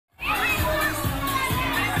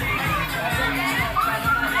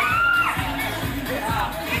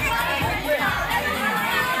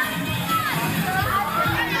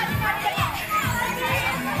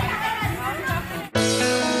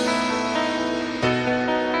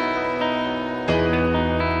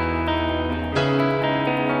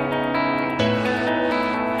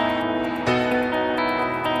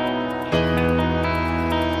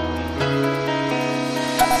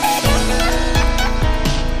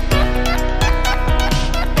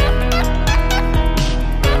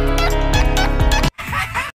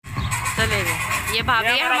अब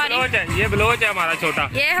ये हमारी ये ब्लोच है हमारा छोटा,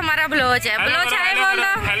 ये हमारा ब्लोच है। ब्लोच है, बोल दो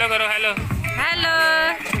हेलो करो, हेलो हेलो।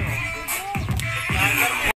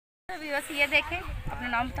 बस ये देखे, अपना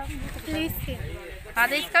नाम बताओ प्लीज। हाँ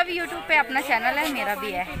तो इसका भी यूट्यूब पे अपना चैनल है, मेरा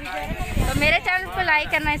भी है, तो मेरे चैनल को लाइक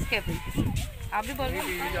करना, इसके भी आप भी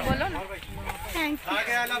बोलो ना।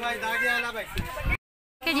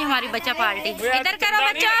 जी हमारी बच्चा पार्टी इधर करो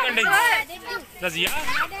बच्चा।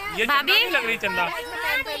 भाभी लग रही चंदा,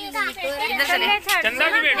 इधर चले। चंदा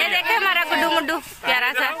की बेटी, ये देखे हमारा गुड्डू मुड्डू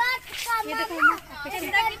प्यारा सा।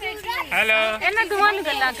 हेलो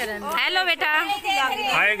हेलो बेटा,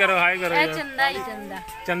 हाय करो, हाय करो। चंदा ही चंदा,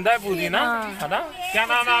 चंदा पूरी ना, है ना? क्या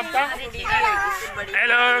नाम है आपका?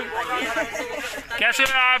 हेलो, कैसे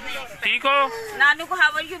हो आप? ठीक हो? नानू को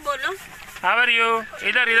हाउ आर यू बोलो। How are you?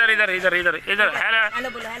 इधर इधर इधर इधर इधर इधर, हेलो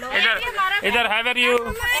इधर इधर, how are you?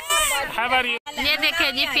 How are you? ये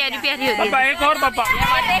देखे जी प्यारी प्यारी हो रही पापा, एक और पापा।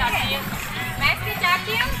 मैं इसकी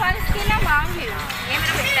चाची हूँ, पर इसकी ना मांग भी हूँ। ये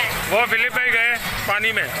मेरा बेटा है। वो फिलिप भाई गए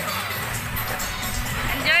पानी में,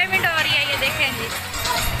 एंजॉयमेंट हो रही है, ये देखें जी।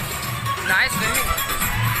 नाइस।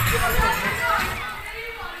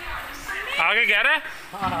 आगे गहरा है,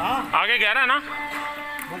 आगे गहरा है ना,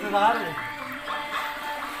 मजेदार है।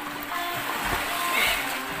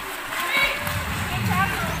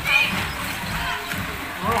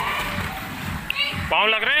 पाँव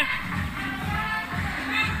लग रहे हैं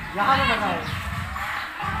यहाँ पे, लगा है।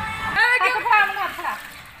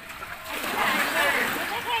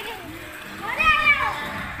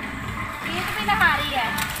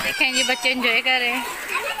 देखें जी बच्चे एंजॉय कर रहे हैं,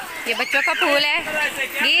 ये बच्चों का पूल है।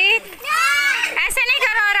 गीत ऐसे नहीं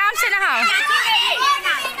करो, आराम से नहाओ।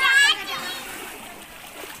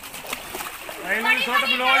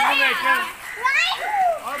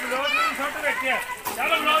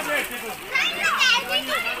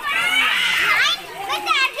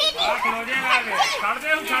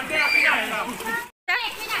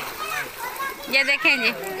 ये देखें जी,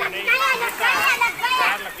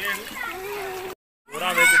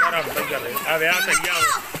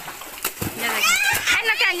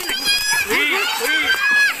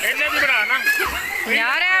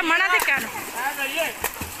 यार मना थे कर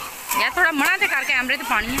यार, थोड़ा मना थे कर, कैमरे तो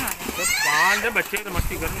पानी है बच्चे तो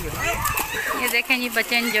मस्ती करेंगे। ये देखें जी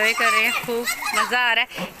बच्चे एंजॉय कर रहे हैं, खूब मजा आ रहा है।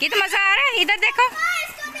 कितना मजा आ रहा है, इधर देखो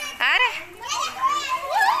आ रहा है।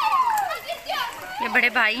 ये बड़े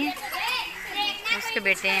भाई हैं, उसके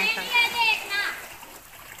बेटे हैं।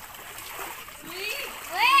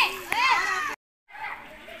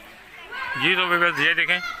 जी तो बस ये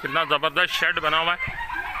देखें कितना ज़बरदस्त शेड बना हुआ है,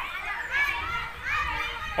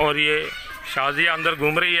 और ये शाजिया अंदर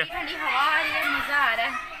घूम रही है। ठंडी हवा आ रही है, मज़ा आ रहा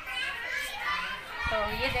है। तो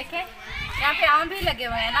ये देखें यहाँ पे आम भी लगे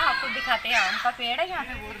हुए हैं ना, आपको दिखाते हैं। आम का पेड़ है यहाँ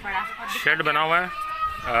पे बहुत बड़ा, शेड बना हुआ है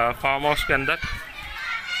फार्म हाउस के अंदर।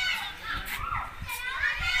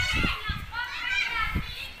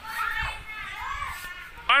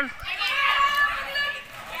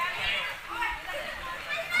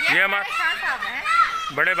 ये हमारे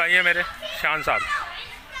बड़े भाई हैं मेरे, शान साहब,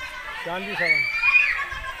 शान जी साहब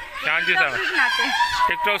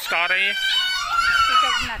टिकटॉक स्टार रही हैं।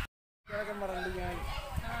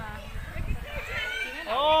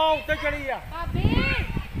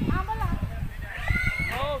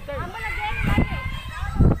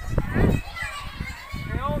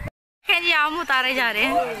 जी आम उतारे जा रहे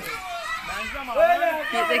हैं,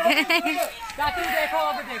 ये देखें।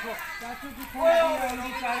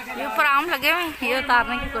 ये ऊपर आम लगे हुए हैं, ये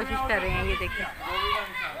उतारने की कोशिश कर रहे हैं, ये देखें।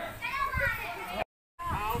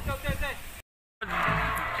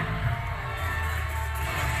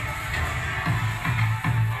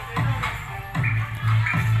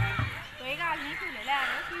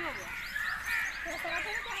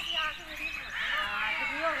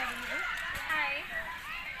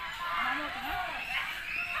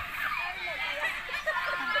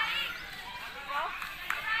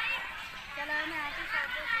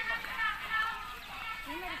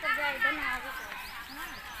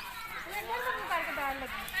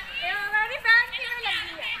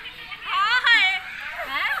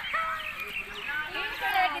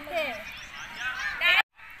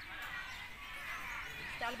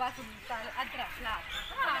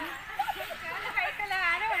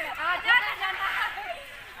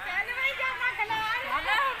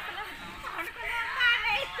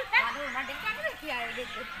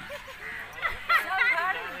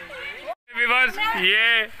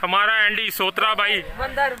 ये हमारा एंडी सोत्रा भाई,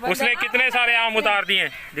 उसने कितने सारे आम उतार दिए,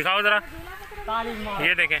 दिखाओ जरा।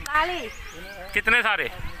 ये देखें कितने सारे,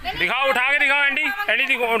 दिखाओ उठा के दिखाओ एंडी, एंडी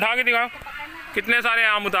दिखाओ, उठा के दिखाओ कितने सारे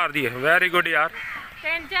आम उतार दिए। वेरी गुड यार।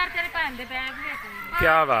 3-4 तेरे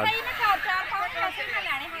क्या बात।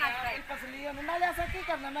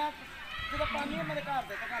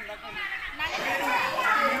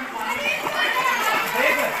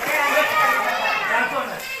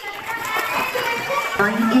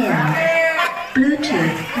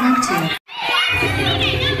 Bluetooth connected.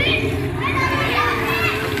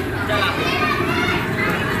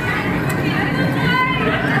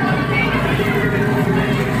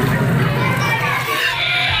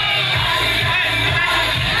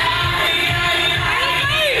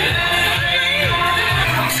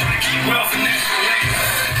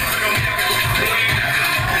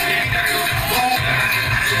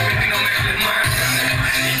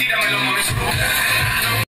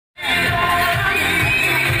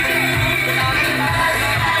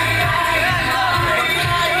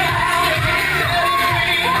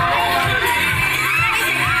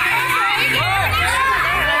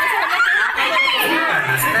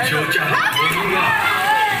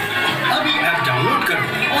 अभी ऐप डाउनलोड करो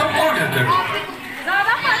और ऑर्डर करो।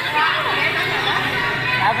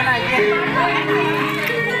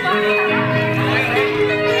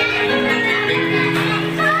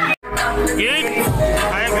 ये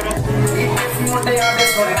आया करो।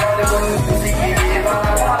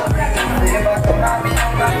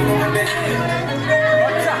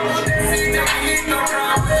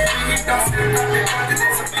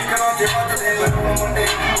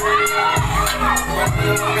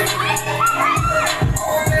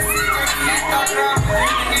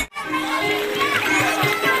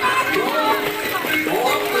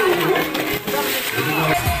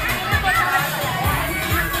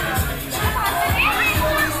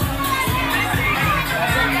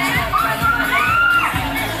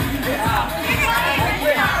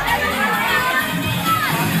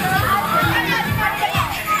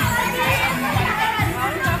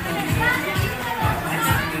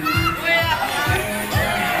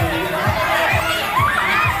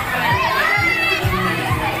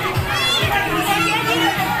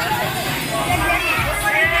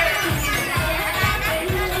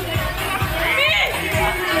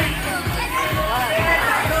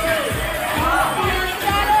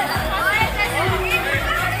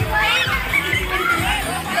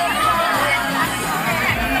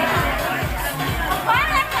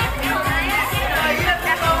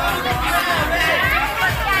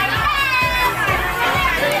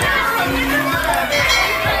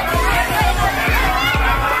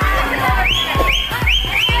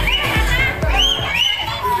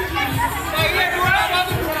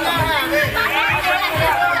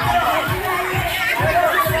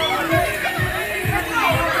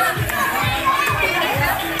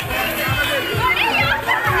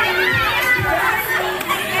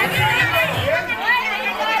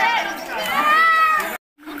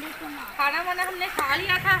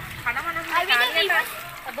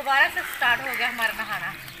 दोबारा से स्टार्ट हो गया हमारा नहाना।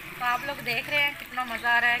 तो आप लोग देख रहे हैं कितना मज़ा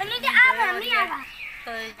आ रहा है,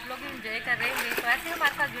 तो लोग एंजॉय कर रहे हैं। तो ऐसे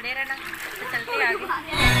हमारे साथ जुड़े रहना। तो चलते आगे।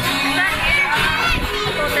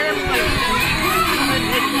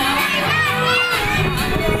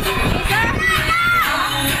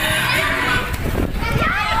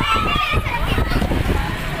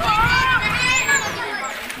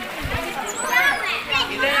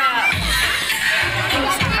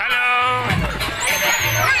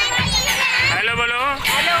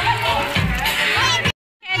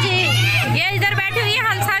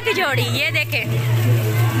 जोड़ी ये देखें,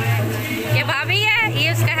 ये भाभी है,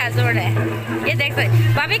 ये उसका हस्बैंड है। ये देखते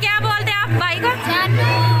भाभी क्या बोलते हैं आप भाई को? जानू।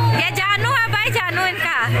 ये जानू है भाई, जानू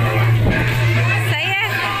इनका सही है।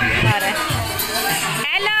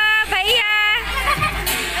 हेलो भैया।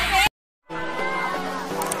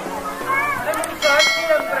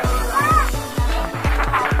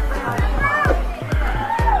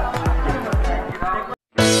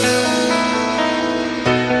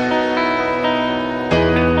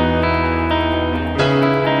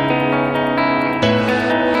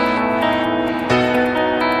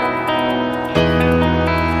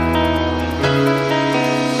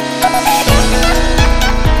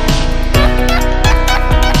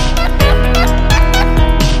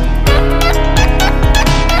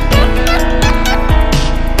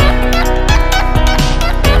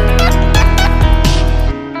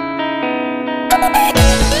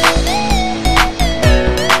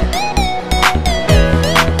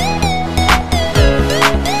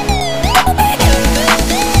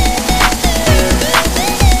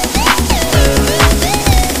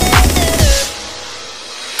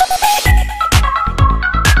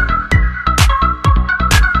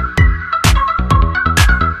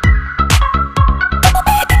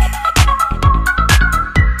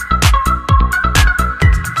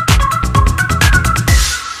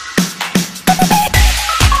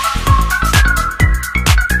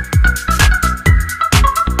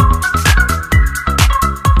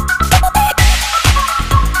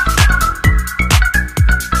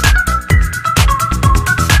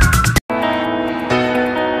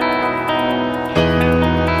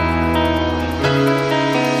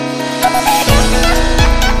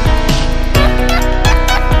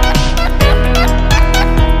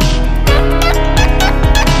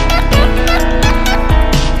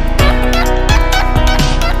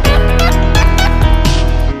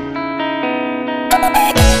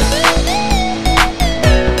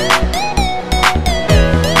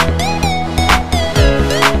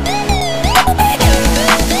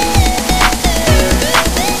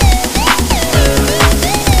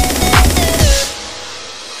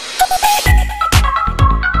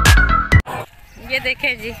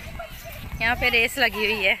 देखें जी, यहाँ पे रेस लगी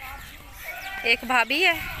हुई है। एक भाभी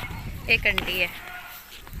है, एक आंटी है।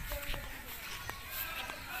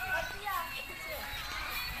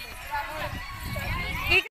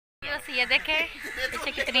 ये देखे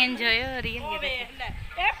पीछे कितनी एंजॉय हो रही है। ये देखे,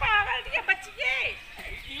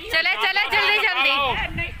 चले चले जल्दी जल्दी।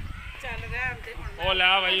 ओ ला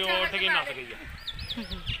भाई वो उठ के नाच गई है।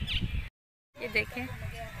 ये देखें,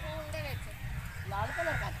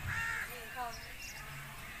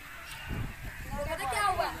 क्या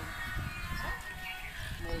हुआ?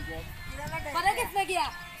 पता किसने किया?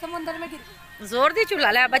 समुद्र में गिर गई। जोर दी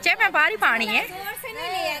चूल्हा ले बच्चे में बाहर ही पानी है। जोर से नहीं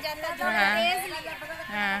लिया जाता, जोर हाँ। तेज लिया।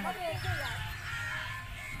 हाँ।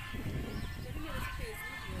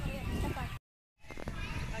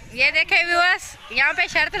 ये देखे व्यूअर्स, यहाँ पे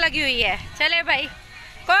शर्त लगी हुई है। चले भाई,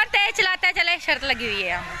 कौन तेज चलाता है? चले, शर्त लगी हुई है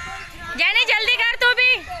यहाँ। जैनी जल्दी कर तू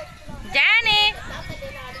भी, जैनी।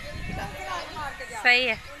 सही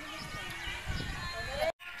है।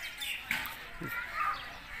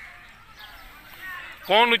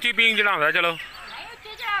 कौन ऊंची पींग चढ़ाता? चलो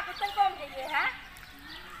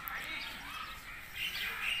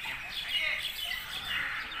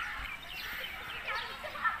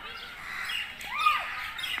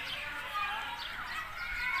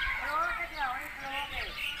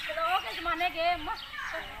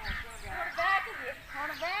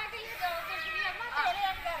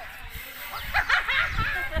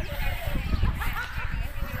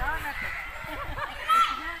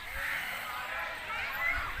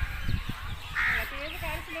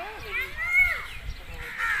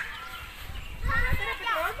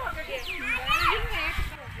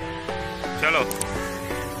चलो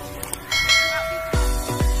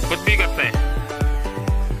खुद भी करते हैं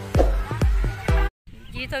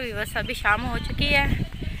जी। तो बस अभी शाम हो चुकी है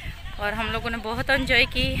और हम लोगों ने बहुत एंजॉय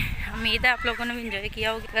की। उम्मीद है आप लोगों ने भी एंजॉय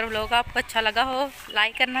किया होगा। अगर व्लॉग आपको अच्छा लगा हो,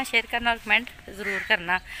 लाइक करना, शेयर करना और कमेंट ज़रूर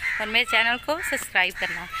करना और मेरे चैनल को सब्सक्राइब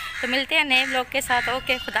करना। तो मिलते हैं नए व्लॉग के साथ।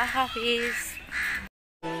 ओके, खुदा हाफिज़।